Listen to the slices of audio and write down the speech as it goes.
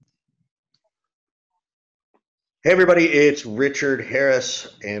Hey everybody, it's Richard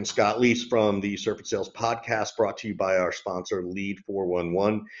Harris and Scott Leese from the Surface Sales Podcast, brought to you by our sponsor Lead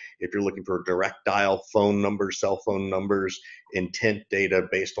 411. If you're looking for direct dial phone numbers, cell phone numbers, intent data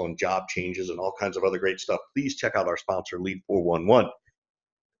based on job changes and all kinds of other great stuff, please check out our sponsor Lead 411.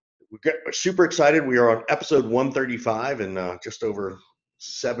 We're super excited. We are on episode 135 in just over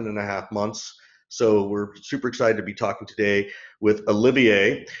 7.5 months. So we're super excited to be talking today with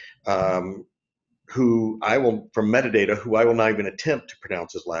Olivier. Who I will, from MetaData, who I will not even attempt to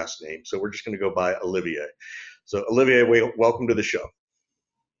pronounce his last name. So we're just going to go by Olivier. So Olivier, welcome to the show.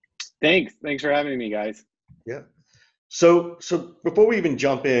 Thanks for having me, guys. Yeah. So before we even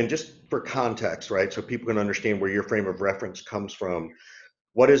jump in, just for context, right? So people can understand where your frame of reference comes from.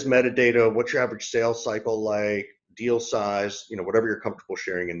 What is MetaData? What's your average sales cycle like? Deal size? Whatever you're comfortable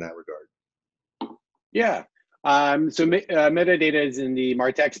sharing in that regard. Yeah. Metadata is in the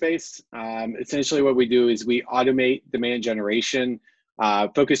MarTech space. Essentially, what we do is we automate demand generation,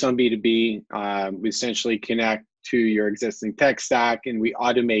 focus on B2B. We essentially connect to your existing tech stack, and we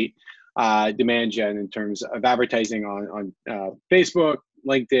automate demand gen in terms of advertising on Facebook,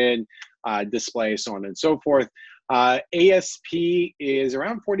 LinkedIn, display, so on and so forth. ASP is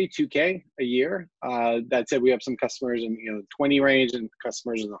around 42K a year. That said, we have some customers in 20 range and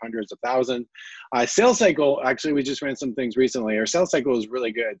customers in the hundreds of thousands. Sales cycle, actually, we just ran some things recently. Our sales cycle is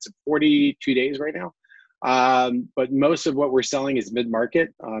really good. It's 42 days right now. But most of what we're selling is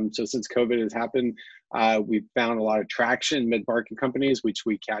mid-market. So since COVID has happened, we've found a lot of traction in mid-market companies, which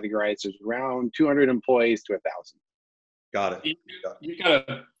we categorize as around 200 employees to 1,000. Got it. You've got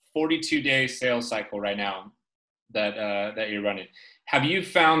a 42-day sales cycle right now that you're running. Have you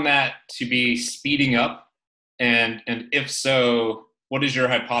found that to be speeding up? And if so, what is your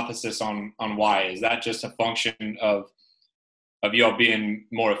hypothesis on why? Is that just a function of you all being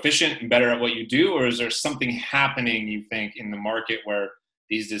more efficient and better at what you do, or is there something happening, you think, in the market where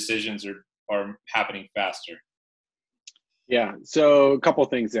these decisions are happening faster? Yeah, so a couple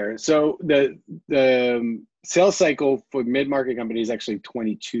things there. So the sales cycle for mid-market companies is actually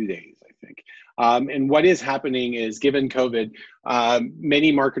 22 days, I think. And what is happening is, given COVID,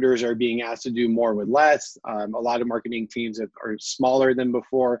 many marketers are being asked to do more with less. A lot of marketing teams are smaller than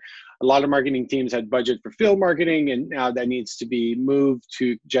before. A lot of marketing teams had budget for field marketing, and now that needs to be moved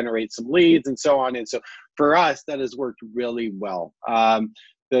to generate some leads and so on. And so for us, that has worked really well.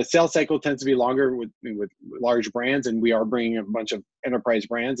 The sales cycle tends to be longer with large brands, and we are bringing a bunch of enterprise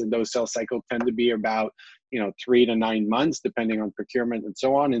brands, and those sales cycles tend to be about 3 to 9 months, depending on procurement and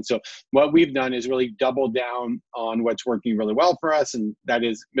so on. And so what we've done is really double down on what's working really well for us, and that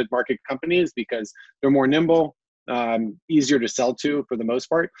is mid-market companies, because they're more nimble, easier to sell to for the most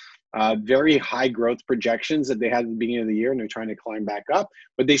part. Very high growth projections that they had at the beginning of the year, and they're trying to climb back up,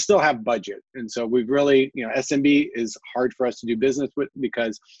 but they still have budget. And so we've really, SMB is hard for us to do business with,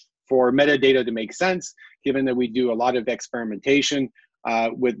 because for metadata to make sense, given that we do a lot of experimentation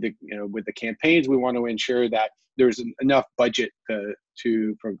with the campaigns, we want to ensure that there's enough budget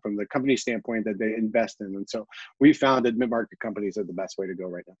from the company standpoint that they invest in. And so we found that mid-market companies are the best way to go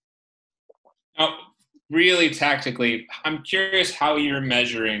right now. Now, really tactically, I'm curious how you're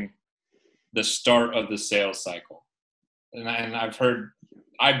measuring the start of the sales cycle. And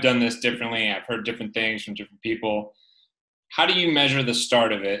I've done this differently. I've heard different things from different people. How do you measure the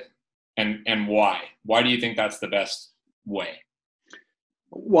start of it, and why? Why do you think that's the best way?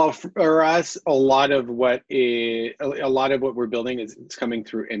 Well, for us, a lot of what we're building is coming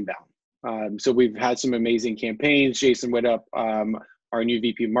through inbound. So we've had some amazing campaigns. Jason Widup, our new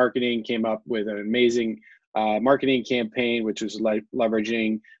VP of Marketing, came up with an amazing marketing campaign, which was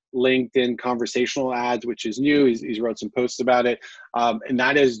leveraging LinkedIn conversational ads, which is new. He's wrote some posts about it. And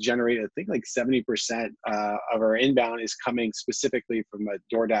that has generated, I think, like 70% of our inbound is coming specifically from a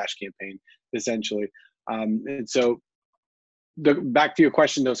DoorDash campaign, essentially. And so back to your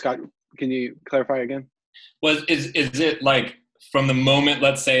question, though, Scott, can you clarify again? Well, is it like from the moment,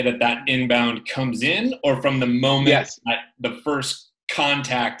 let's say, that inbound comes in, or from the moment that the first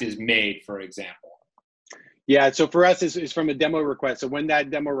contact is made, for example? Yeah, so for us, it's from a demo request. So when that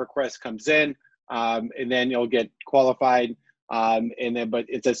demo request comes in, and then you'll get qualified, but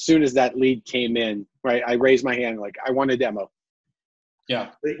it's as soon as that lead came in, right? I raise my hand, like, I want a demo. Yeah.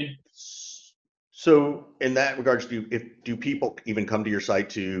 So in that regards, do people even come to your site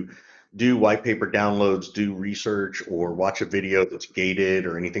to do white paper downloads, do research, or watch a video that's gated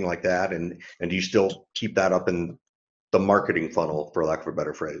or anything like that? And do you still keep that up in the marketing funnel, for lack of a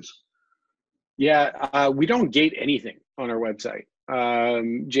better phrase? Yeah, we don't gate anything on our website.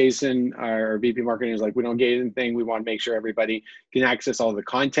 Jason, our VP marketing, is like, we don't gate anything. We want to make sure everybody can access all the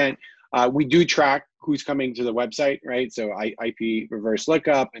content. We do track who's coming to the website, right? So IP reverse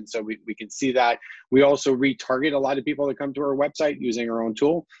lookup. And so we can see that. We also retarget a lot of people that come to our website using our own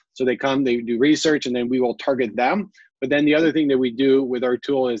tool. So they come, they do research, and then we will target them. But then the other thing that we do with our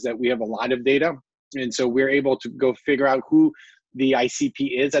tool is that we have a lot of data. And so we're able to go figure out who the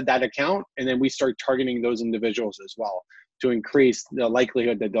ICP is at that account. And then we start targeting those individuals as well to increase the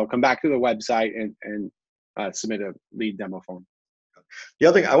likelihood that they'll come back to the website and submit a lead demo form. The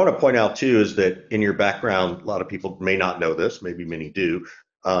other thing I want to point out too is that in your background, a lot of people may not know this, maybe many do,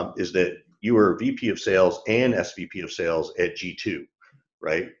 is that you were VP of Sales and SVP of Sales at G2,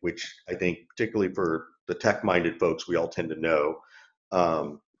 right? Which I think, particularly for the tech-minded folks, we all tend to know.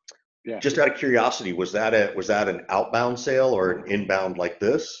 Yeah. Just out of curiosity, was that an outbound sale or an inbound like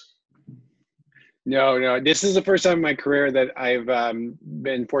this? No. This is the first time in my career that I've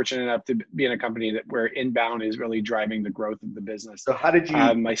been fortunate enough to be in a company that where inbound is really driving the growth of the business. So how did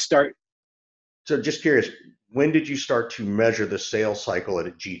you? start? So just curious, when did you start to measure the sales cycle at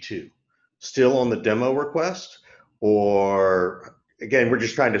a G2? Still on the demo request, or again, we're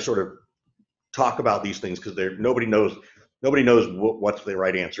just trying to sort of talk about these things because nobody knows what's the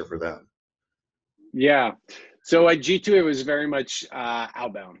right answer for them. Yeah. So at G2, it was very much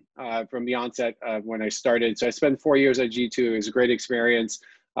outbound from the onset of when I started. So I spent 4 years at G2. It was a great experience.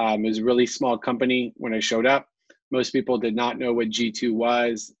 It was a really small company when I showed up. Most people did not know what G2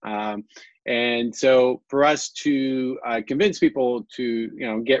 was. And so for us to convince people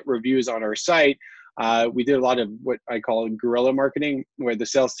to get reviews on our site, we did a lot of what I call guerrilla marketing, where the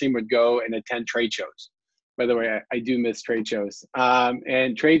sales team would go and attend trade shows. By the way, I do miss trade shows.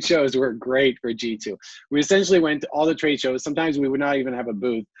 And trade shows were great for G2. We essentially went to all the trade shows. Sometimes we would not even have a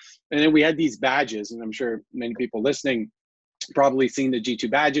booth. And then we had these badges, and I'm sure many people listening probably seen the G2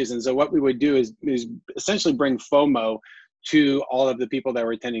 badges. And so what we would do is essentially bring FOMO to all of the people that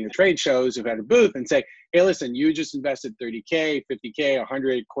were attending the trade shows who had a booth and say, hey, listen, you just invested $30K, $50K,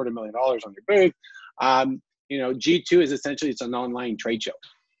 $100, $250,000 on your booth. G2 is essentially, it's an online trade show.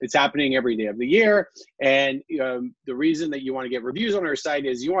 It's happening every day of the year. And the reason that you want to get reviews on our site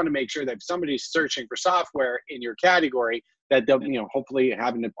is you want to make sure that if somebody's searching for software in your category, that they'll hopefully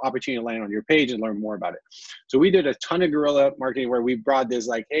have an opportunity to land on your page and learn more about it. So we did a ton of guerrilla marketing where we brought this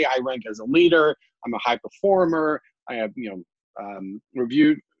like, hey, I rank as a leader. I'm a high performer. I have,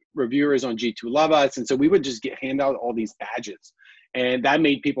 reviewers on G2 love us. And so we would just hand out all these badges. And that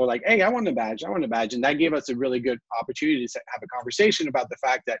made people like, hey, I want a badge. And that gave us a really good opportunity to have a conversation about the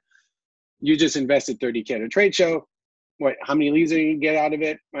fact that you just invested $30K at a trade show. How many leads are you going to get out of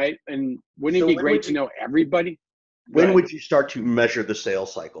it, right? And wouldn't it be great to know everybody? When would you start to measure the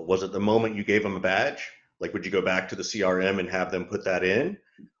sales cycle? Was it the moment you gave them a badge? Like, would you go back to the CRM and have them put that in?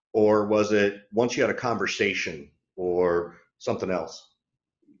 Or was it once you had a conversation or something else?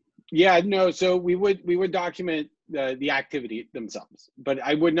 Yeah, no. So we would document the activity themselves, but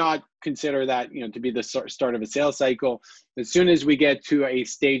I would not consider that to be the start of a sales cycle. As soon as we get to a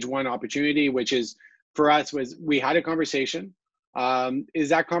stage one opportunity, which is for us was we had a conversation. Is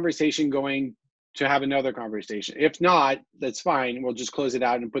that conversation going to have another conversation? If not, that's fine. We'll just close it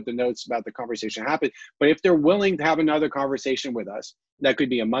out and put the notes about the conversation happened. But if they're willing to have another conversation with us, that could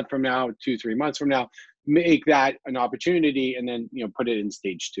be a month from now, 2-3 months from now. Make that an opportunity, and then put it in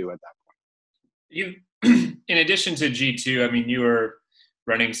stage 2 at that point. You, in addition to G2, I mean, you were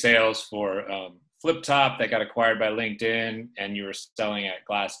running sales for FlipTop that got acquired by LinkedIn, and you were selling at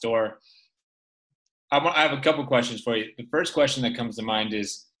Glassdoor. I have a couple questions for you. The first question that comes to mind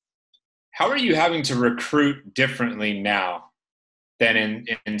is, how are you having to recruit differently now than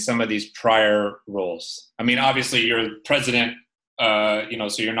in some of these prior roles? I mean, obviously you're president, so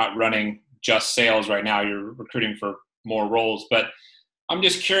you're not running just sales right now. You're recruiting for more roles, but I'm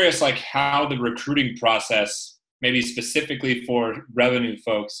just curious, like how the recruiting process, maybe specifically for revenue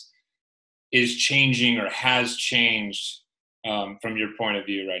folks, is changing or has changed from your point of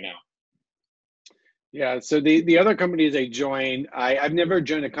view right now. Yeah, so the other companies I joined, I've never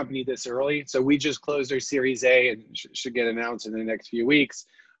joined a company this early. So we just closed our Series A and should get announced in the next few weeks.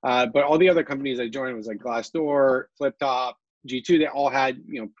 But all the other companies I joined was like Glassdoor, FlipTop, G2, they all had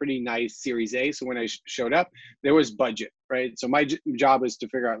pretty nice Series A. So when I showed up, there was budget, right? So my job was to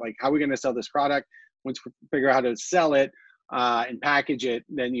figure out like how are we going to sell this product. Once we figure out how to sell it and package it,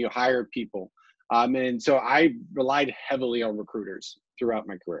 then you hire people. And so I relied heavily on recruiters throughout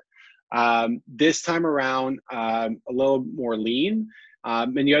my career. This time around, a little more lean.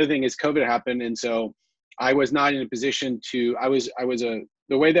 And the other thing is COVID happened. And so I was not in a position to,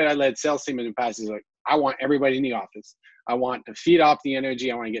 the way that I led sales team in the past is like, I want everybody in the office. I want to feed off the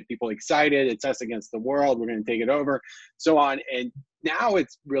energy. I want to get people excited. It's us against the world. We're going to take it over, so on. And now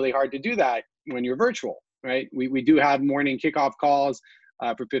it's really hard to do that when you're virtual, right? We do have morning kickoff calls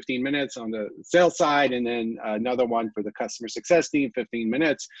for 15 minutes on the sales side, and then another one for the customer success team, 15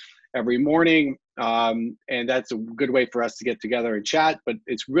 minutes every morning. And that's a good way for us to get together and chat, but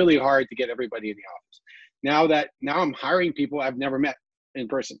it's really hard to get everybody in the office. Now I'm hiring people I've never met in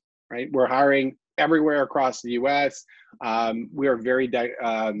person, right? We're hiring everywhere across the US. We are very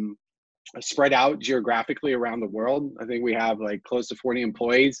spread out geographically around the world. I think we have like close to 40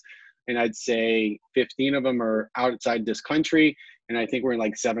 employees, and I'd say 15 of them are outside this country. And I think we're in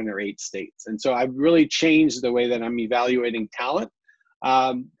like 7 or 8 states. And so I've really changed the way that I'm evaluating talent.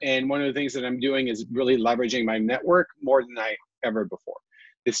 And one of the things that I'm doing is really leveraging my network more than I ever before.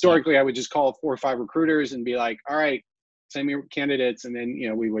 Historically, I would just call 4 or 5 recruiters and be like, all right, send me candidates. And then,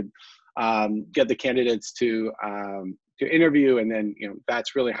 we would get the candidates to interview. And then,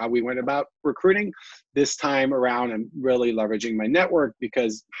 that's really how we went about recruiting. This time around, I'm really leveraging my network,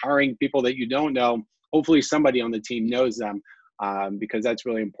 because hiring people that you don't know, hopefully somebody on the team knows them, because that's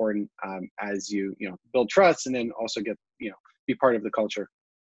really important as you build trust, and then also get, be part of the culture.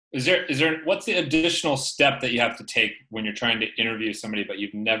 Is there what's the additional step that you have to take when you're trying to interview somebody but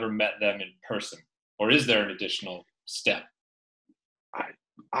you've never met them in person? Or is there an additional step?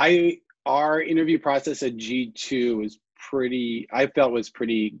 Our interview process at G2 I felt was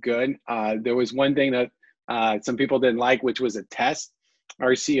pretty good. There was one thing that some people didn't like, which was a test.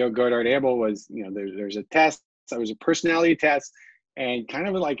 Our CEO, Godard Abel, was, there's a test. There was a personality test and kind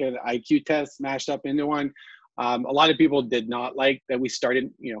of like an IQ test mashed up into one. A lot of people did not like that we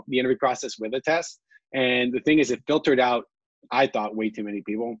started, the interview process with a test. And the thing is, it filtered out, I thought, way too many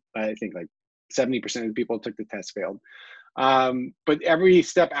people. I think like 70% of the people took the test failed. But every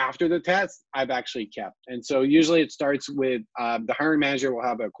step after the test, I've actually kept. And so usually it starts with the hiring manager will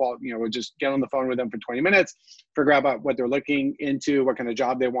have a call, we'll just get on the phone with them for 20 minutes, figure out what they're looking into, what kind of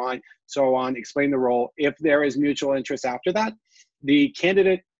job they want, so on, explain the role. If there is mutual interest after that, the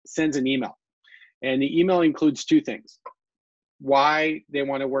candidate sends an email. And the email includes 2 things: why they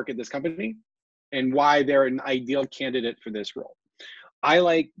want to work at this company and why they're an ideal candidate for this role. I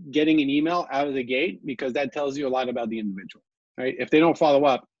like getting an email out of the gate because that tells you a lot about the individual, right? If they don't follow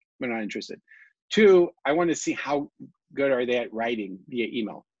up, we're not interested. 2, I want to see how good are they at writing via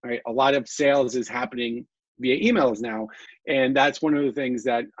email, right? A lot of sales is happening via emails now, and that's one of the things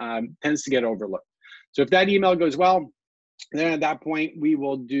that tends to get overlooked. So if that email goes well, then at that point, we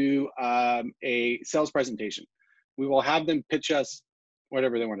will do a sales presentation. We will have them pitch us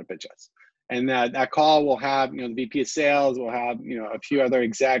whatever they want to pitch us. And that call will have, the VP of sales, will have, a few other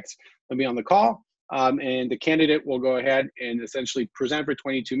execs will be on the call. And the candidate will go ahead and essentially present for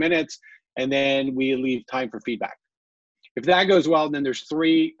 22 minutes. And then we leave time for feedback. If that goes well, then there's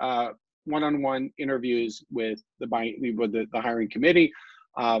 3 one-on-one interviews with the hiring committee.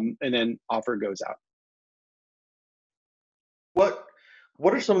 And then offer goes out.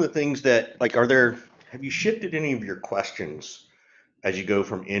 What are some of the things that, like, have you shifted any of your questions as you go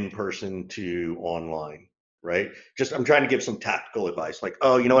from in-person to online, right? Just, I'm trying to give some tactical advice, like,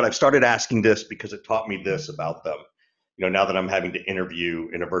 oh, you know what, I've started asking this because it taught me this about them, now that I'm having to interview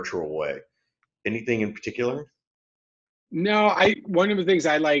in a virtual way. Anything in particular? No, one of the things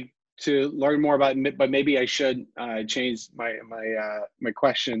I like to learn more about, but maybe I should change my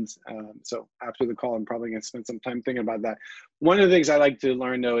questions. So after the call, I'm probably going to spend some time thinking about that. One of the things I like to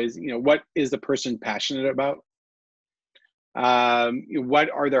learn, though, is what is the person passionate about? What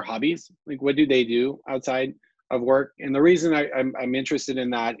are their hobbies? Like, what do they do outside of work? And the reason I'm interested in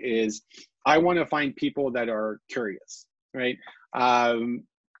that is I want to find people that are curious, right?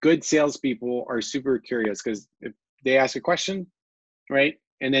 Good salespeople are super curious, because if they ask a question, right,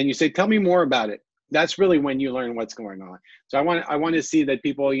 and then you say, tell me more about it, that's really when you learn what's going on. So I want to see that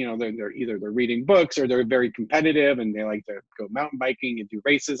people, they're either reading books, or they're very competitive and they like to go mountain biking and do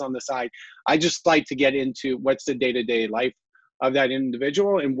races on the side. I just like to get into what's the day-to-day life of that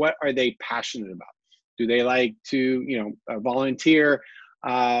individual and what are they passionate about. Do they like to, volunteer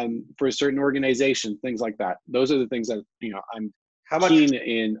for a certain organization, things like that. Those are the things that, I'm keen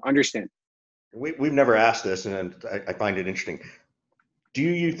in understanding. We've never asked this, and I find it interesting. Do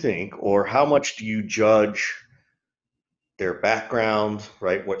you think, or how much do you judge their background,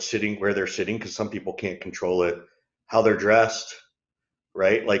 right? Where they're sitting, because some people can't control it, how they're dressed,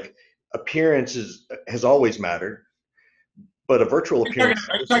 right? Like, appearance has always mattered, but a virtual appearance.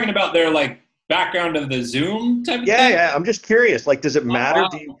 Are you talking about their background of the Zoom type of thing? Yeah. I'm just curious. Like, does it matter?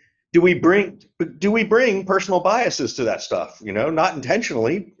 Wow. Do we bring personal biases to that stuff? Not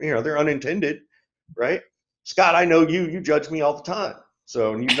intentionally. They're unintended, right? Scott, I know you judge me all the time.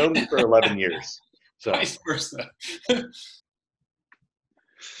 So, and you've known me for 11 years. So. Vice versa.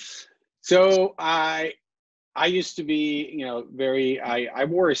 So I used to be, I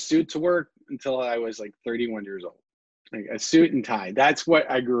wore a suit to work until I was like 31 years old, like a suit and tie. That's what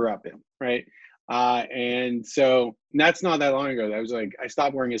I grew up in, right? And so that's not that long ago. That was like, I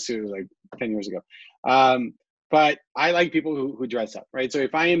stopped wearing a suit, it was like 10 years ago. But I like people who dress up, right? So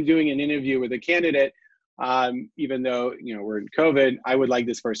if I am doing an interview with a candidate, even though, we're in COVID, I would like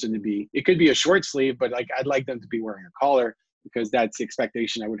this person to be, it could be a short sleeve, but like, I'd like them to be wearing a collar, because that's the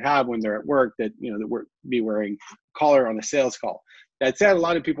expectation I would have when they're at work, that, that we're be wearing a collar on a sales call. That said, a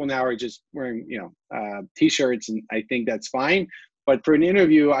lot of people now are just wearing, t-shirts, and I think that's fine. But for an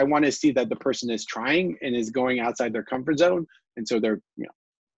interview, I want to see that the person is trying and is going outside their comfort zone. And so they're,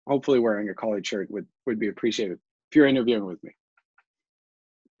 hopefully wearing a collared shirt would be appreciated if you're interviewing with me.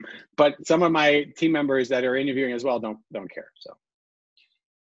 But some of my team members that are interviewing as well don't care. So,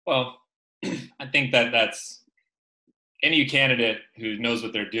 well, I think that's any candidate who knows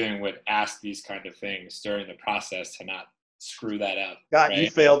what they're doing would ask these kind of things during the process to not screw that up. God, right? You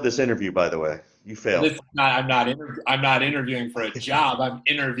failed this interview, by the way. You failed. I'm not interviewing for a job. I'm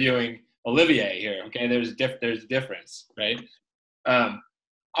interviewing Olivier here. Okay, there's a difference, right? I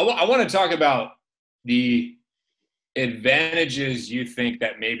want to talk about the advantages you think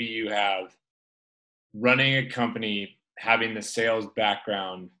that maybe you have running a company, having the sales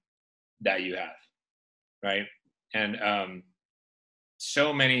background that you have, right? And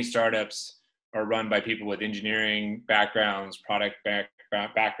so many startups are run by people with engineering backgrounds, product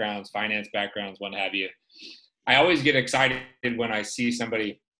backgrounds, finance backgrounds, what have you. I always get excited when I see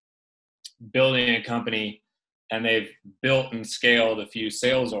somebody building a company and they've built and scaled a few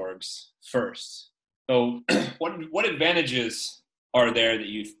sales orgs first. So what advantages are there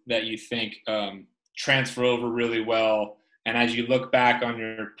that you think transfer over really well? And as you look back on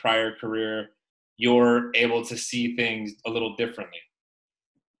your prior career, you're able to see things a little differently.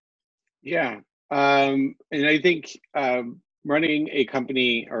 Yeah. And I think running a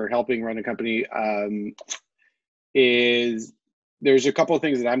company or helping run a company there's a couple of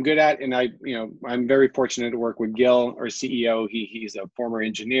things that I'm good at. And I'm very fortunate to work with Gil, our CEO. He's a former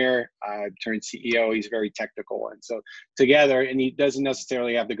engineer, turned CEO. He's very technical. And so together, and he doesn't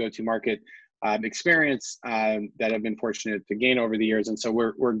necessarily have the go-to-market experience that I've been fortunate to gain over the years. And so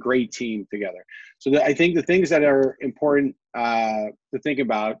we're a great team together. So I think the things that are important to think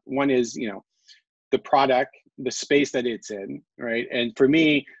about, one is, the product, the space that it's in, right? And for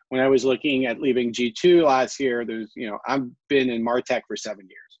me, when I was looking at leaving G2 last year, I've been in MarTech for 7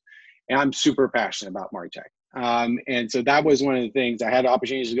 years, and I'm super passionate about MarTech. And so that was one of the things. I had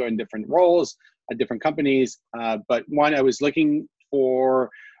opportunities to go in different roles at different companies, but one, I was looking for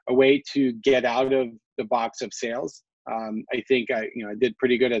a way to get out of the box of sales. I think I did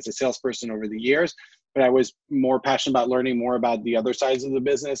pretty good as a salesperson over the years, but I was more passionate about learning more about the other sides of the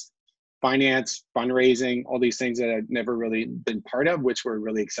business, finance, fundraising, all these things that I'd never really been part of, which were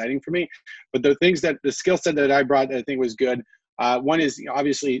really exciting for me. But the skill set that I brought that I think was good, one is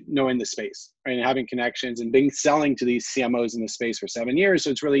obviously knowing the space, right, and having connections and selling to these CMOs in the space for 7 years. So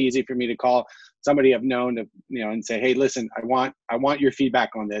it's really easy for me to call somebody I've known and say, hey, listen, I want your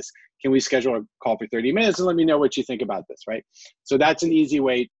feedback on this. Can we schedule a call for 30 minutes and let me know what you think about this, right? So that's an easy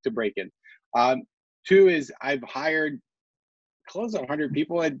way to break in. Two is I've hired close to 100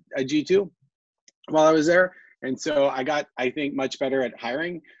 people at G2 while I was there. And so I got, I think, much better at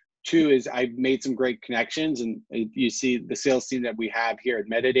hiring. Two is I've made some great connections, and you see the sales team that we have here at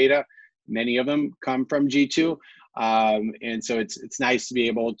MetaData, many of them come from G2. And so it's nice to be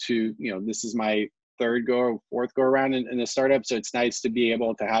able to, this is my fourth go around in the startup. So it's nice to be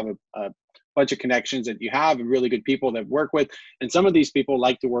able to have a bunch of connections that you have and really good people that work with. And some of these people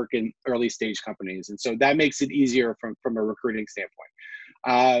like to work in early stage companies. And so that makes it easier from a recruiting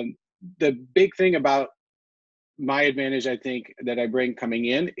standpoint. The big thing about my advantage, I think, that I bring coming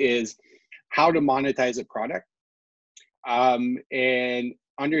in is how to monetize a product, and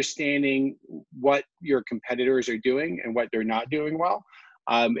understanding what your competitors are doing and what they're not doing well.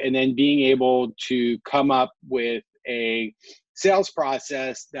 And then being able to come up with a sales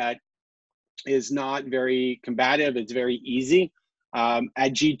process that is not very combative. It's very easy. At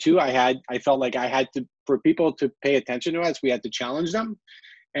G2, I felt like I had to, for people to pay attention to us, we had to challenge them.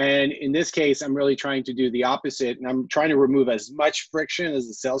 And in this case, I'm really trying to do the opposite, and I'm trying to remove as much friction as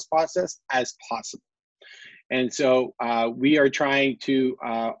the sales process as possible. And so we are trying to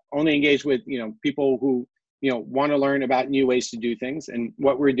only engage with people who want to learn about new ways to do things. And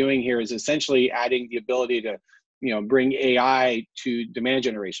what we're doing here is essentially adding the ability to bring AI to demand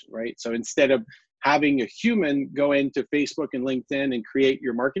generation, right? So instead of having a human go into Facebook and LinkedIn and create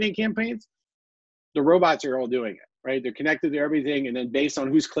your marketing campaigns, the robots are all doing it. right? They're connected to everything, and then based on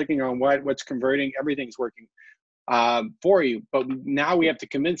who's clicking on what's converting, everything's working for you. But now we have to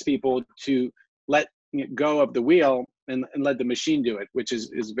convince people to let go of the wheel and let the machine do it, which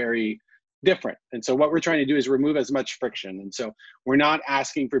is very different. And so what we're trying to do is remove as much friction. And so we're not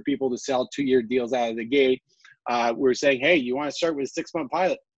asking for people to sell 2-year deals out of the gate. We're saying, hey, you want to start with a 6-month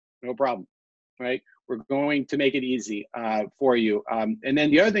pilot? No problem, right? We're going to make it easy for you. And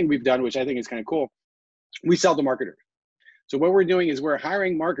then the other thing we've done, which I think is kind of cool, we sell to marketers. So what we're doing is we're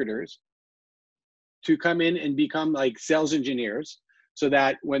hiring marketers to come in and become like sales engineers, so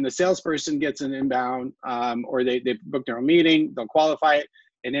that when the salesperson gets an inbound or they book their own meeting, they'll qualify it.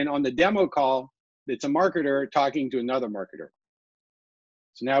 And then on the demo call, it's a marketer talking to another marketer.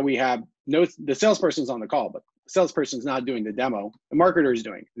 So now we have the salesperson's on the call, but the salesperson's not doing the demo. The marketer is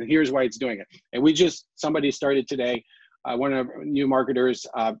doing it. And here's why it's doing it. And somebody started today, one of our new marketers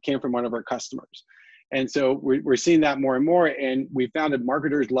came from one of our customers. And so we're seeing that more and more. And we found that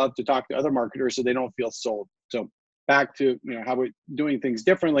marketers love to talk to other marketers so they don't feel sold. So back to how we're doing things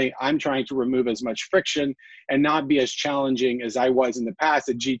differently, I'm trying to remove as much friction and not be as challenging as I was in the past.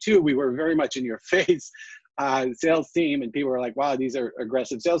 At G2, we were very much in your face sales team, and people were like, wow, these are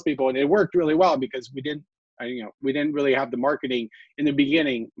aggressive salespeople. And it worked really well because we didn't really have the marketing in the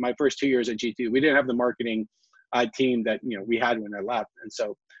beginning. My first 2 years at G2, we didn't have the marketing team that we had when I left. And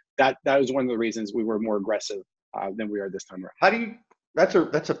so that was one of the reasons we were more aggressive than we are this time around. That's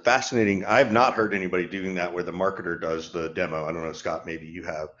a fascinating. I've not heard anybody doing that where the marketer does the demo. I don't know, Scott, maybe you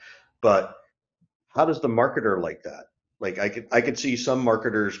have, but how does the marketer like that? Like I could see some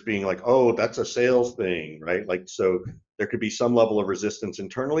marketers being like, oh, that's a sales thing, right? Like, so there could be some level of resistance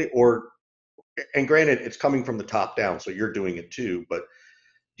internally, and granted, it's coming from the top down, so you're doing it too, but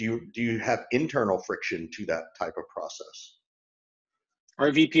do you have internal friction to that type of process? Our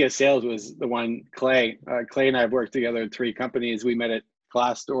VP of sales was the one, Clay. Clay and I have worked together at 3 companies. We met at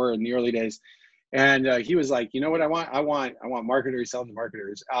Glassdoor in the early days. And he was like, you know what I want? I want marketers selling to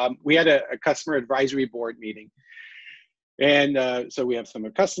marketers. We had a customer advisory board meeting. And so we have some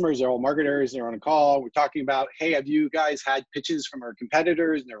customers, they're all marketers, they're on a call. We're talking about, hey, have you guys had pitches from our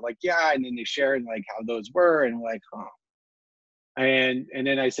competitors? And they're like, yeah. And then they shared like how those were. And we're like, huh. And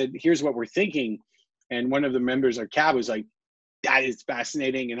then I said, here's what we're thinking. And one of the members of CAB was like, that is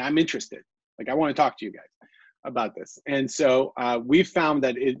fascinating, and I'm interested. Like, I want to talk to you guys about this. And so we found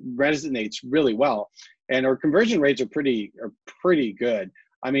that it resonates really well, and our conversion rates are pretty good.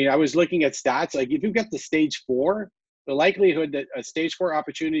 I mean, I was looking at stats. Like, if you get to stage 4, the likelihood that a stage 4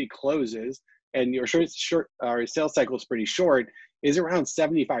 opportunity closes and your our sales cycle is pretty short is around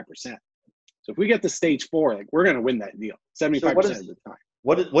 75%. So if we get to stage 4, like, we're going to win that deal 75% of the time.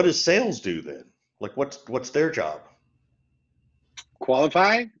 What does sales do then? Like, what's their job?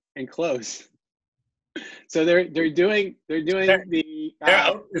 Qualify and close. So they're doing the.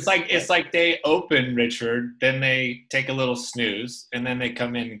 It's like they open, Richard, then they take a little snooze, and then they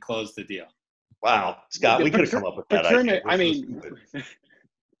come in and close the deal. Wow, Scott, we could have come up with that. Procurement. I mean,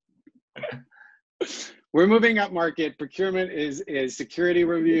 we're moving up market. Procurement is security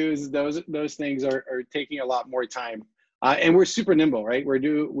reviews. Those things are taking a lot more time, and we're super nimble, right?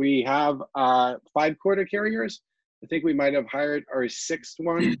 We have 5 quota carriers. I think we might have hired our 6th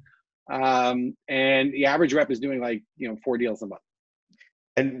one. And the average rep is doing 4 deals a month.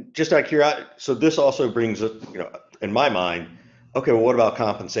 And just out of curiosity, so this also brings up, in my mind, okay, well, what about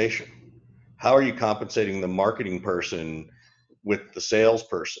compensation? How are you compensating the marketing person with the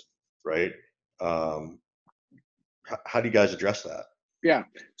salesperson, right? How do you guys address that? Yeah.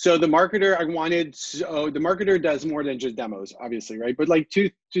 So the marketer the marketer does more than just demos, obviously, right? But like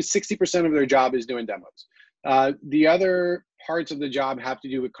 60% of their job is doing demos. The other parts of the job have to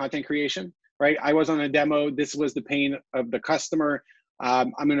do with content creation, right? I was on a demo. This was the pain of the customer.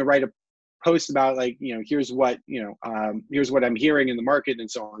 I'm going to write a post about here's what I'm hearing in the market and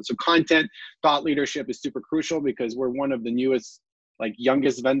so on. So content, thought leadership is super crucial because we're one of the newest,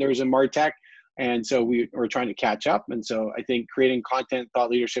 youngest vendors in MarTech. And so we're trying to catch up. And so I think creating content, thought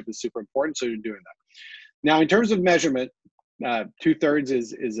leadership is super important. So you're doing that. Now, in terms of measurement, 2/3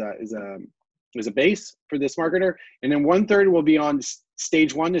 is a base for this marketer, and then 1/3 will be on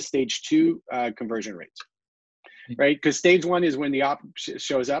stage 1 to stage 2 conversion rates, right? Because stage 1 is when the op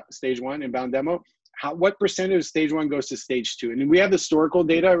shows up, stage 1 inbound demo. What percentage of stage 1 goes to stage 2? And we have historical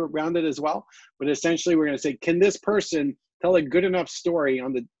data around it as well. But essentially, we're going to say, can this person tell a good enough story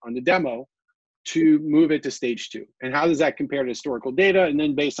on the demo to move it to stage 2? And how does that compare to historical data? And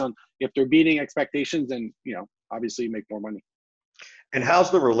then based on if they're beating expectations, then obviously you make more money. And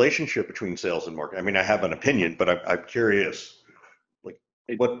how's the relationship between sales and marketing? I mean, I have an opinion, but I'm curious.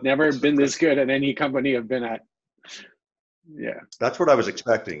 It's never been this good at any company I've been at. Yeah. That's what I was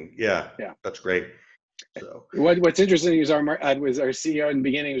expecting. Yeah. Yeah. That's great. So what's interesting is our CEO in the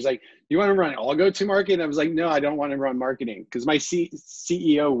beginning was like, "You want to run all go-to-market?" And I was like, "No, I don't want to run marketing," because my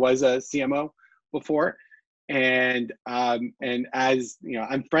CEO was a CMO before, and as you know,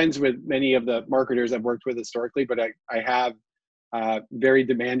 I'm friends with many of the marketers I've worked with historically, but I have very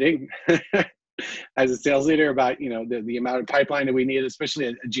demanding as a sales leader about the amount of pipeline that we need, especially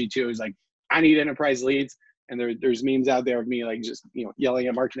at G2. Is like, I need enterprise leads, and there's memes out there of me like just yelling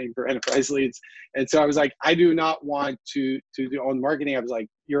at marketing for enterprise leads. And so I was like, I do not want to own marketing. I was like,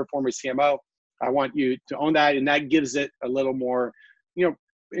 you're a former CMO, I want you to own that, and that gives it a little more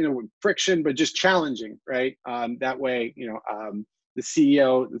friction, but just challenging, right? That way, the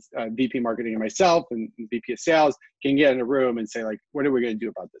CEO, VP marketing, and myself, and VP of sales can get in a room and say, like, what are we going to do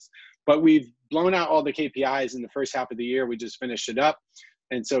about this? But we've blown out all the KPIs in the first half of the year. We just finished it up.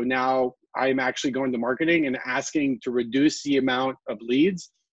 And so now I'm actually going to marketing and asking to reduce the amount of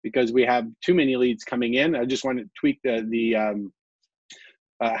leads because we have too many leads coming in. I just want to tweak have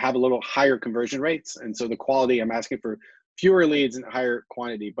a little higher conversion rates. And so the quality, I'm asking for fewer leads and higher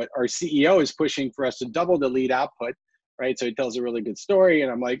quantity. But our CEO is pushing for us to double the lead output, right? So he tells a really good story.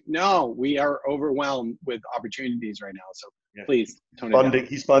 And I'm like, no, we are overwhelmed with opportunities right now. So please tone it down.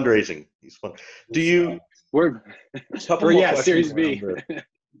 He's fundraising. He's fun. Do you? We're Series B.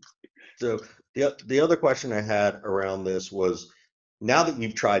 So the other question I had around this was, now that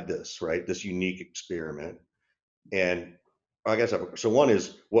you've tried this, right, this unique experiment, and I guess so one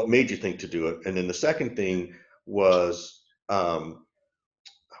is, what made you think to do it, and then the second thing was, what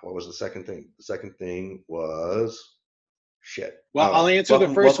was the second thing? The second thing was shit. Well, I'll answer the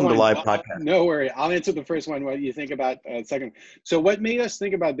first one. Welcome to live podcast. No worry. I'll answer the first one. What you think about second? So what made us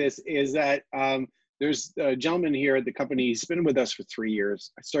think about this is that there's a gentleman here at the company. He's been with us for 3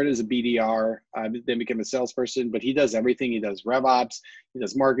 years. I started as a BDR, then became a salesperson, but he does everything. He does RevOps, he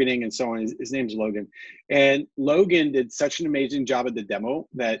does marketing, and so on. His name's Logan. And Logan did such an amazing job at the demo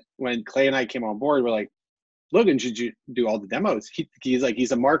that when Clay and I came on board, we're like, Logan, should you do all the demos? He's a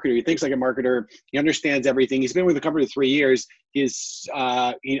marketer. He thinks like a marketer. He understands everything. He's been with the company 3 years. He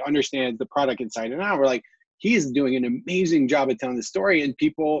understands the product inside and out. We're like, he's doing an amazing job at telling the story, and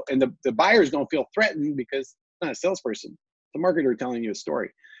people and the buyers don't feel threatened because it's not a salesperson, it's a marketer telling you a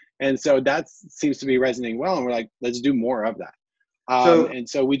story. And so that seems to be resonating well. And we're like, let's do more of that. And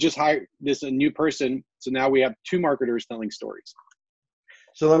so we just hired a new person. So now we have 2 marketers telling stories.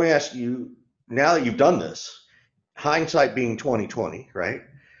 So let me ask you, now that you've done this, hindsight being 2020, right?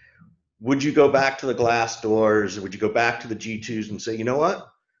 Would you go back to the Glassdoors? Would you go back to the G2s and say, you know what?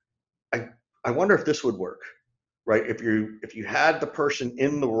 I wonder if this would work, right? If you had the person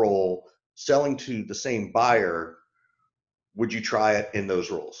in the role selling to the same buyer, would you try it in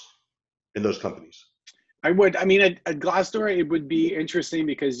those roles, in those companies? I would. I mean, at Glassdoor, it would be interesting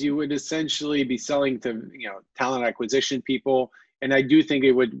because you would essentially be selling to talent acquisition people. And I do think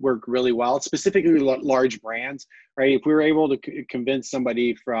it would work really well, specifically large brands, right? If we were able to convince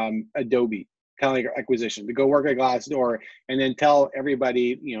somebody from Adobe, talent acquisition, to go work at Glassdoor and then tell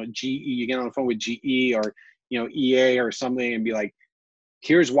everybody, GE, you get on the phone with GE or, EA or something and be like,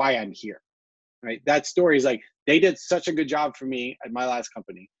 here's why I'm here, right? That story is like, they did such a good job for me at my last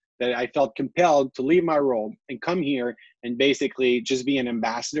company that I felt compelled to leave my role and come here and basically just be an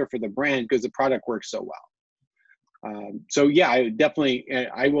ambassador for the brand because the product works so well. So yeah, I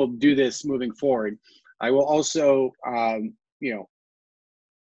will do this moving forward. I will also,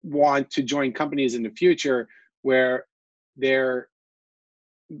 want to join companies in the future where their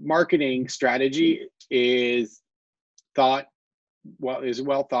marketing strategy is well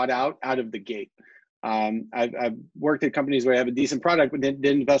thought out of the gate. I've worked at companies where I have a decent product, but didn't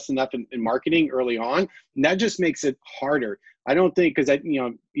invest enough in marketing early on, and that just makes it harder. I don't think, because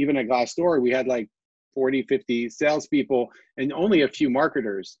even at Glassdoor, we had like 40, 50 salespeople and only a few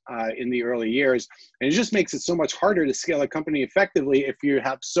marketers in the early years. And it just makes it so much harder to scale a company effectively if you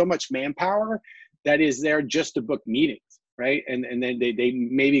have so much manpower that is there just to book meetings, right? And then they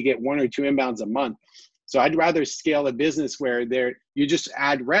maybe get 1 or 2 inbounds a month. So I'd rather scale a business where you just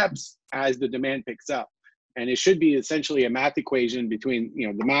add reps as the demand picks up. And it should be essentially a math equation between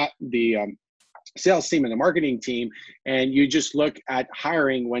the sales team and the marketing team, and you just look at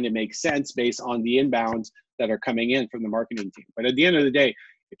hiring when it makes sense based on the inbounds that are coming in from the marketing team. But at the end of the day,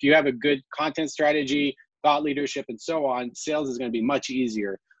 if you have a good content strategy, thought leadership, and so on, sales is going to be much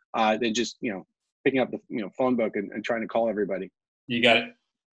easier than just picking up the phone book and trying to call everybody. You got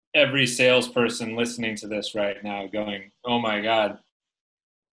every salesperson listening to this right now going, "Oh my God,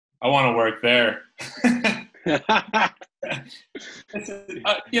 I want to work there." I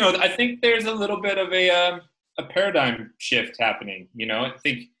think there's a little bit of a a paradigm shift happening. I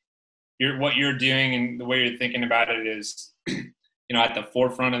think what you're doing and the way you're thinking about it is, at the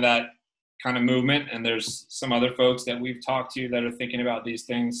forefront of that kind of movement. And there's some other folks that we've talked to that are thinking about these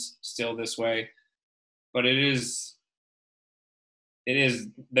things still this way. But there's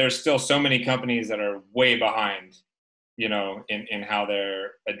still so many companies that are way behind, in how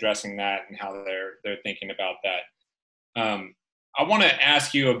they're addressing that and how they're thinking about that. I want to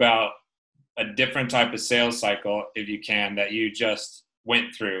ask you about a different type of sales cycle, if you can, that you just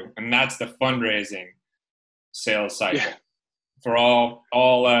went through, and that's the fundraising sales cycle. Yeah. For all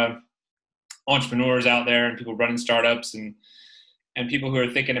entrepreneurs out there and people running startups and people who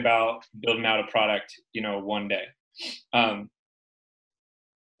are thinking about building out a product, one day.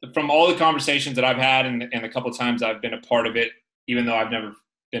 From all the conversations that I've had and a couple of times I've been a part of it, even though I've never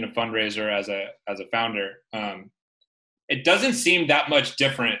been a fundraiser as a founder, it doesn't seem that much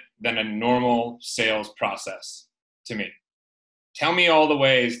different than a normal sales process to me. Tell me all the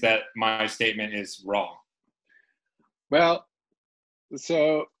ways that my statement is wrong. Well,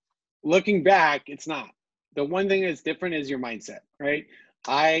 so looking back, it's not. The one thing that's different is your mindset, right?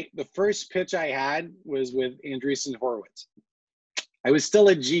 The first pitch I had was with Andreessen Horowitz. I was still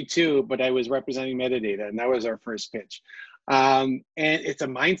at G2, but I was representing metadata, and that was our first pitch. And it's a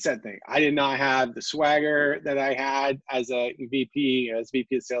mindset thing. I did not have the swagger that I had as a VP of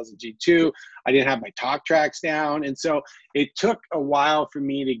sales at G2. I didn't have my talk tracks down. And so it took a while for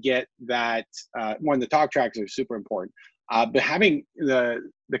me to get that. One, the talk tracks are super important, but having the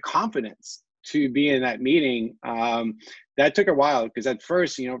confidence to be in that meeting, that took a while, because at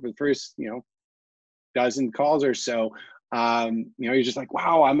first, for the first, dozen calls or so, you're just like,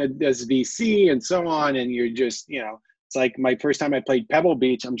 wow, I'm this VC and so on. And you're just, it's like my first time I played Pebble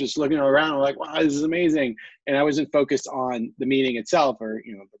Beach. I'm just looking around, I'm like, wow, this is amazing. And I wasn't focused on the meeting itself or,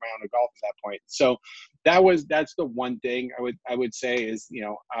 the round of golf at that point. So that's the one thing I would say is,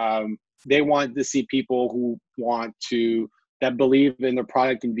 they want to see people who that believe in their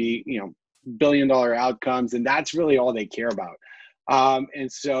product and be, billion-dollar outcomes. And that's really all they care about. And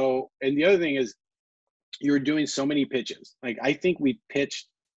the other thing is, you're doing so many pitches. Like, I think we pitched,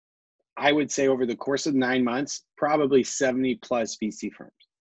 I would say over the course of 9 months, probably 70 plus VC firms.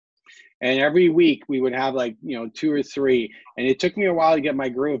 And every week we would have 2 or 3. And it took me a while to get my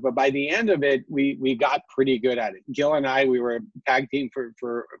groove, but by the end of it, we got pretty good at it. Gil and I, we were a tag team for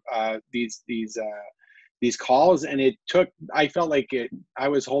these calls, and I felt like I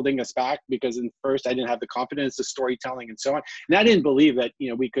was holding us back because in first I didn't have the confidence, the storytelling and so on. And I didn't believe that,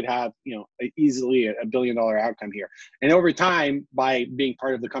 we could have, easily a billion-dollar outcome here. And over time, by being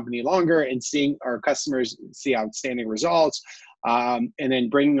part of the company longer and seeing our customers see outstanding results, and then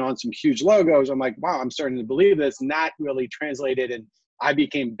bringing on some huge logos, I'm like, wow, I'm starting to believe this. And that really translated, and I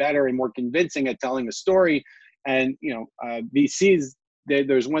became better and more convincing at telling the story. And, VCs,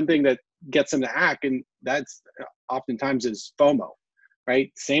 there's one thing that gets them to act, and that's oftentimes is FOMO,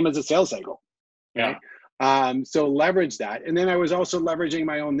 right? Same as a sales cycle. Yeah. Right? So leverage that. And then I was also leveraging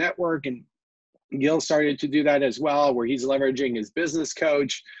my own network, and Gil started to do that as well, where he's leveraging his business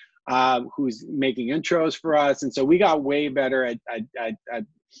coach, who's making intros for us. And so we got way better at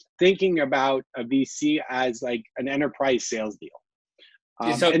thinking about a VC as like an enterprise sales deal.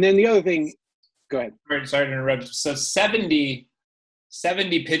 And then the other thing, go ahead. Sorry to interrupt. So 70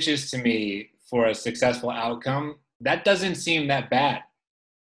 pitches to me for a successful outcome, that doesn't seem that bad.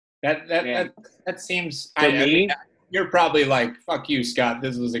 That seems, I mean, you're probably like, fuck you, Scott,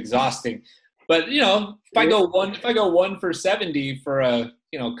 this was exhausting. But if I go one for 70 for a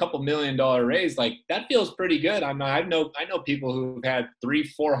couple $1 million raise, like that feels pretty good. I know people who've had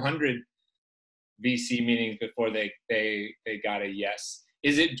 300-400 VC meetings before they got a yes.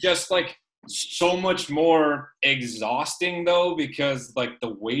 Is it just like so much more exhausting though, because like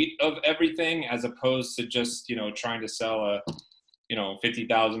the weight of everything, as opposed to just trying to sell a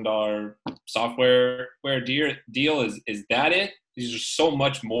 $50,000 software deal? Is that it? Is there so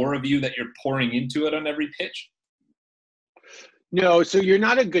much more of you that you're pouring into it on every pitch? No, so you're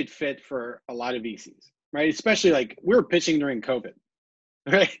not a good fit for a lot of VCs, right? Especially like we were pitching during COVID,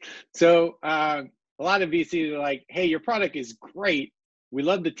 right? So a lot of VCs are like, hey, your product is great. We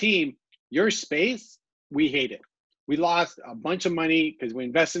love the team. Your space, we hate it. We lost a bunch of money because we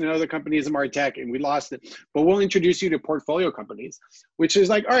invested in other companies in MarTech and we lost it. But we'll introduce you to portfolio companies, which is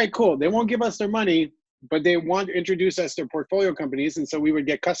like, all right, cool. They won't give us their money, but they want to introduce us to portfolio companies. And so we would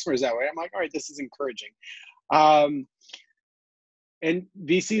get customers that way. I'm like, all right, this is encouraging. And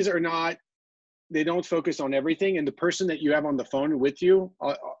VCs they don't focus on everything. And the person that you have on the phone with you,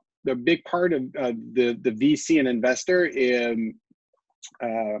 the big part of the VC and investor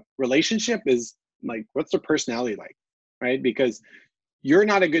relationship is like, what's their personality like, right? Because you're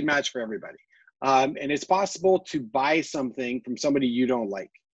not a good match for everybody. And it's possible to buy something from somebody you don't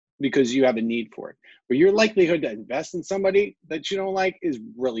like because you have a need for it. But your likelihood to invest in somebody that you don't like is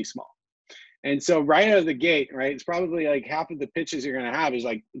really small. And so right out of the gate, right, it's probably like half of the pitches you're going to have is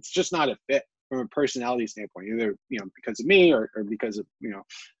like, it's just not a fit from a personality standpoint, either, you know, because of me or because of, you know,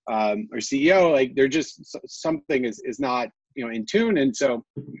 our CEO, like they're just, something is not, you know, in tune. And so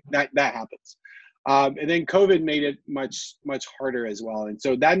that happens. And then COVID made it much harder as well. And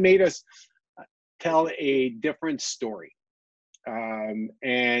so that made us tell a different story.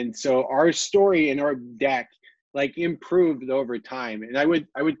 And so our story and our deck like improved over time. And I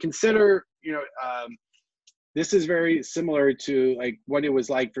would consider, you know, this is very similar to like what it was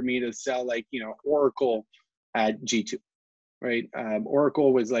like for me to sell, like, you know, Oracle at G2, right?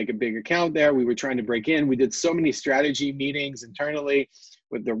 Oracle was like a big account there. We were trying to break in. We did so many strategy meetings internally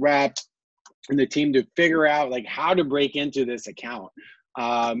with the rep and the team to figure out like how to break into this account.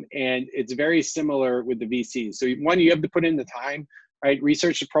 And it's very similar with the VCs. So one, you have to put in the time, right?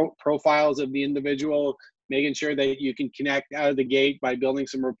 Research the profiles of the individual, making sure that you can connect out of the gate by building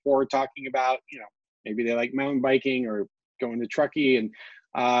some rapport, talking about, you know, maybe they like mountain biking or going to Truckee and,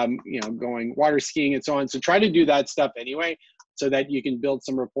 you know, going water skiing and so on. So try to do that stuff anyway, so that you can build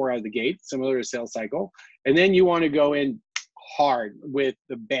some rapport out of the gate, similar to sales cycle. And then you want to go in hard with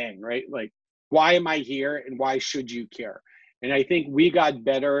the bang, right? Like, why am I here and why should you care? And I think we got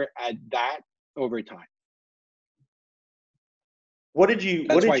better at that over time. What did you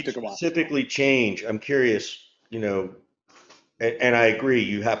specifically change? I'm curious, you know, and I agree,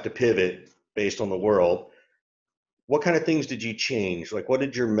 you have to pivot based on the world. What kind of things did you change? Like, what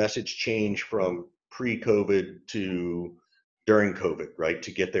did your message change from pre-COVID to during COVID, right,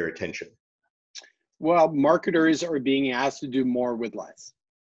 to get their attention? Well, marketers are being asked to do more with less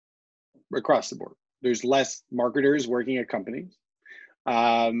across the board. There's less marketers working at companies.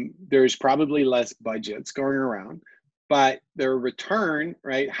 There's probably less budgets going around, but their return,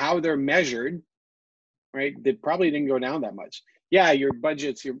 right, how they're measured, right, they probably didn't go down that much. Yeah, your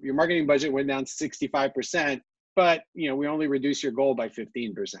budgets, your marketing budget went down 65%, but, you know, we only reduced your goal by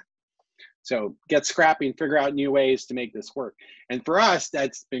 15%. So get scrappy and figure out new ways to make this work. And for us,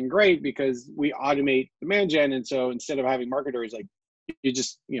 that's been great because we automate demand gen. And so instead of having marketers, like, you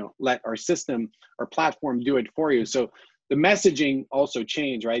just, you know, let our system, our platform do it for you. So the messaging also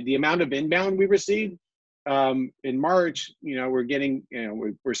changed, right? The amount of inbound we received in March, you know, we're getting, you know,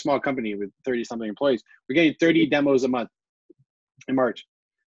 we're a small company with 30 something employees. We're getting 30 demos a month in March.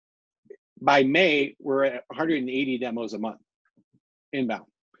 By May, we're at 180 demos a month inbound.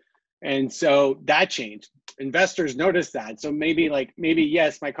 And so that changed. Investors noticed that. So maybe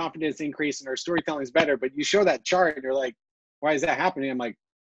yes, my confidence increased and our storytelling is better, but you show that chart and you're like, why is that happening? I'm like,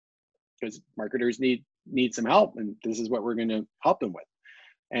 because marketers need some help, and this is what we're going to help them with.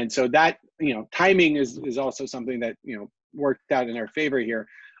 And so that, you know, timing is also something that, you know, worked out in our favor here,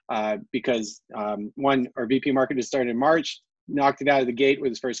 because one, our VP marketer started in March, knocked it out of the gate with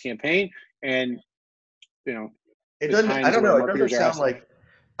his first campaign, and, you know, it doesn't. I don't know. It doesn't sound like.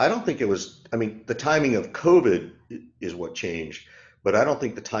 I don't think it was. I mean, the timing of COVID is what changed, but I don't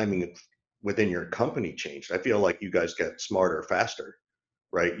think the timing within your company changed. I feel like you guys get smarter faster,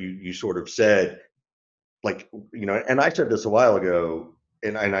 right? You sort of said, like, you know, and I said this a while ago,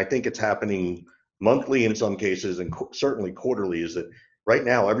 and I think it's happening monthly in some cases, and certainly quarterly, is that right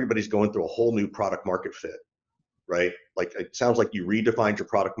now everybody's going through a whole new product market fit, right? Like, it sounds like you redefined your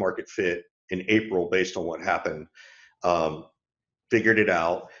product market fit in April based on what happened, figured it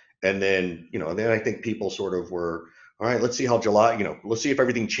out, and then, you know, then I think people sort of were, all right, let's see how July, you know, let's see if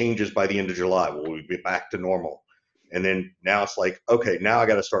everything changes by the end of July. Will we be back to normal? And then now it's like, okay, now I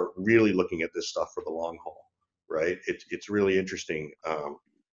got to start really looking at this stuff for the long haul, right? It's really interesting.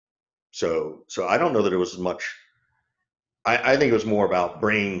 So I don't know that it was as much. I think it was more about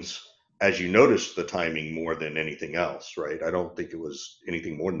brains, as you noticed the timing more than anything else, right? I don't think it was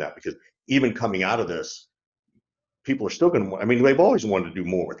anything more than that, because even coming out of this, people are still going to. I mean, they've always wanted to do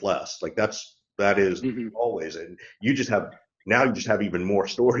more with less. Like that is always, and you just have even more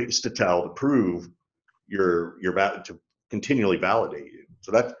stories to tell to prove to continually validate you.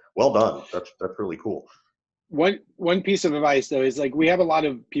 So that's well done. That's really cool. One piece of advice though is, like, we have a lot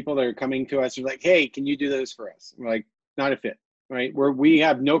of people that are coming to us and like, hey, can you do this for us? We're like, not a fit, right? We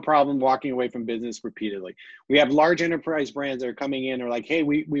have no problem walking away from business repeatedly. We have large enterprise brands that are coming in, or like, hey,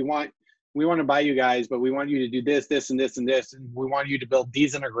 we want to buy you guys, but we want you to do this, this, and this, and this, and we want you to build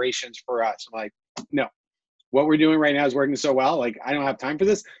these integrations for us. I'm like, no, what we're doing right now is working so well. Like, I don't have time for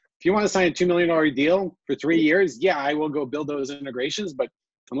this. If you want to sign a $2 million deal for 3 years, yeah, I will go build those integrations, but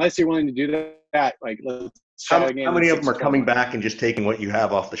unless you're willing to do that, like let's chat again. How many in of them are 6 to 12 coming months. back and just taking what you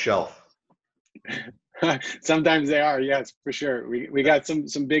have off the shelf? Sometimes they are, yes, for sure. We got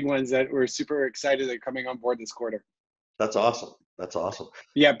some big ones that we're super excited that are coming on board this quarter. That's awesome. That's awesome.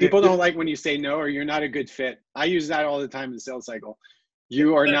 Yeah, people don't like when you say no or you're not a good fit. I use that all the time in the sales cycle.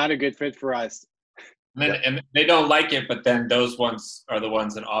 You are not a good fit for us. And they don't like it, but then those ones are the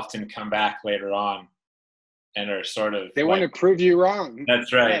ones that often come back later on and are sort of. They want to prove you wrong.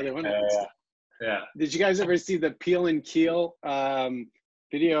 That's right. Yeah. Did you guys ever see the Peel and Keel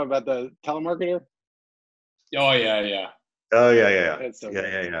video about the telemarketer? Oh yeah. Oh yeah. That's so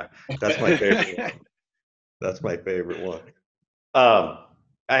yeah. That's my favorite one. That's my favorite one. I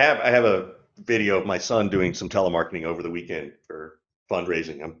have a video of my son doing some telemarketing over the weekend for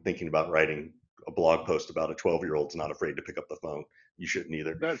fundraising. I'm thinking about writing a blog post about a 12-year-old's not afraid to pick up the phone. You shouldn't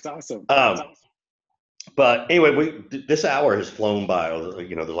either. That's awesome. But anyway, this hour has flown by,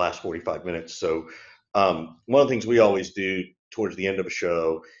 the last 45 minutes. So one of the things we always do towards the end of a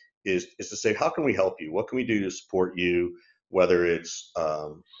show is to say, how can we help you? What can we do to support you? Whether it's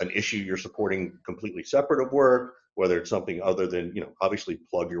an issue you're supporting completely separate of work, whether it's something other than, obviously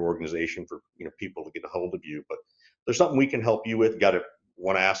plug your organization for, people to get a hold of you. But there's something we can help you with.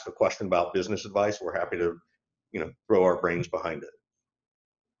 Want to ask a question about business advice? We're happy to, throw our brains behind it.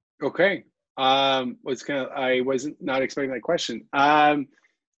 Okay. I wasn't not expecting that question. I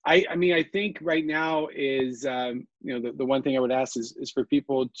mean, I think right now is, the one thing I would ask is for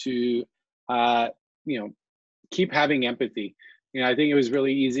people to, keep having empathy. I think it was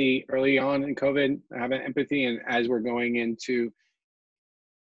really easy early on in COVID having empathy, and as we're going into,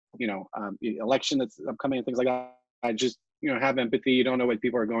 the election that's upcoming and things like that, I just, have empathy. You don't know what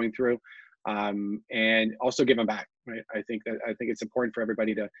people are going through, and also give them back. Right. I think it's important for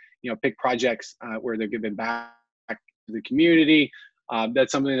everybody to, pick projects where they're giving back to the community.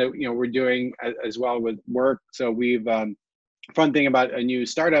 That's something that, we're doing as well with work. So we've, fun thing about a new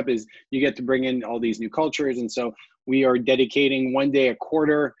startup is you get to bring in all these new cultures. And so we are dedicating one day a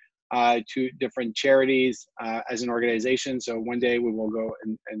quarter to different charities as an organization. So one day we will go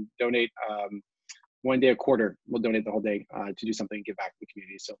and donate, one day a quarter, we'll donate the whole day to do something and give back to the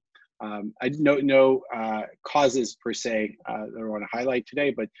community. So I no causes per se that I want to highlight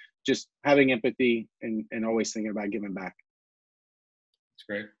today, but just having empathy and always thinking about giving back. That's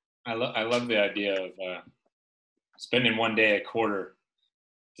great. I love the idea of spending one day a quarter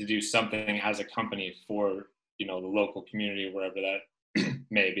to do something as a company for, the local community, wherever that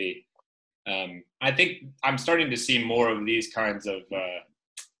may be. I think I'm starting to see more of these kinds of, I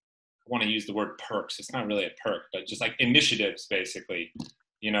want to use the word perks. It's not really a perk, but just like initiatives, basically,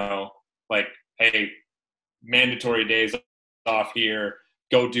 like, hey, mandatory days off here,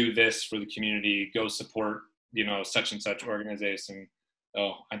 go do this for the community, go support, such and such organization.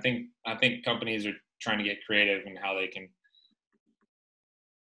 So I think companies are trying to get creative in how they can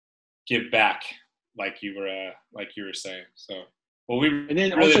give back, like you were saying. So, well, we and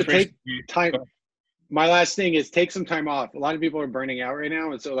then really also appreciate take time. My last thing is take some time off. A lot of people are burning out right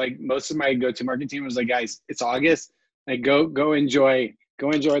now, and so like most of my go-to-market team was like, guys, it's August, like go enjoy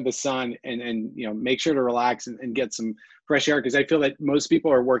the sun and make sure to relax and get some fresh air, because I feel that most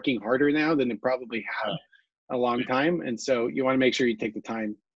people are working harder now than they probably have a long time, and so you want to make sure you take the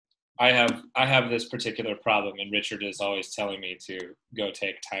time. I have this particular problem, and Richard is always telling me to go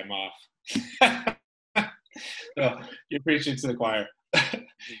take time off. So you're preaching to the choir.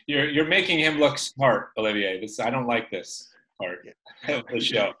 You're making him look smart, Olivier. I don't like this part of the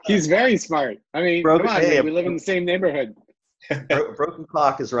show. He's very smart. I mean, come on, man, we live in the same neighborhood. Broken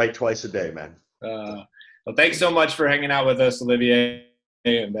clock is right twice a day, man. Well, thanks so much for hanging out with us, Olivier,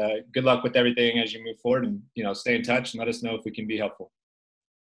 and good luck with everything as you move forward. And stay in touch and let us know if we can be helpful.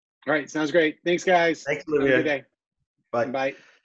 All right, sounds great. Thanks, guys. Thanks, Olivier. Have a good day. Bye. Bye.